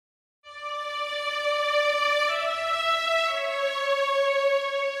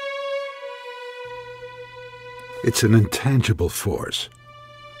It's an intangible force,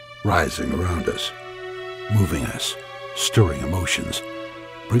 rising around us, moving us, stirring emotions,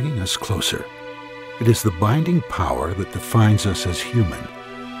 bringing us closer. It is the binding power that defines us as human,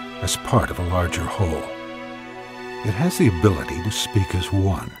 as part of a larger whole. It has the ability to speak as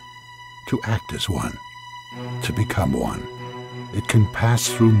one, to act as one, to become one. It can pass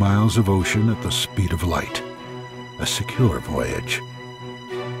through miles of ocean at the speed of light, a secure voyage.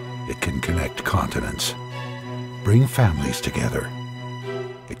 It can connect continents, bring families together.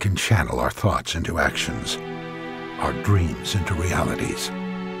 It can channel our thoughts into actions, our dreams into realities.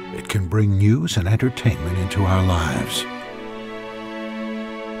 It can bring news and entertainment into our lives.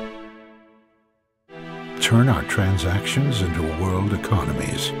 Turn our transactions into world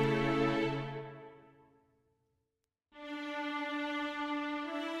economies.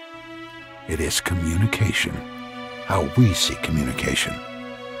 It is communication, how we see communication,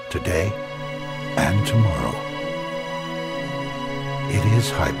 today and tomorrow. It is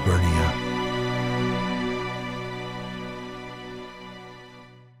Hibernia.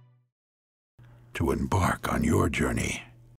 To embark on your journey.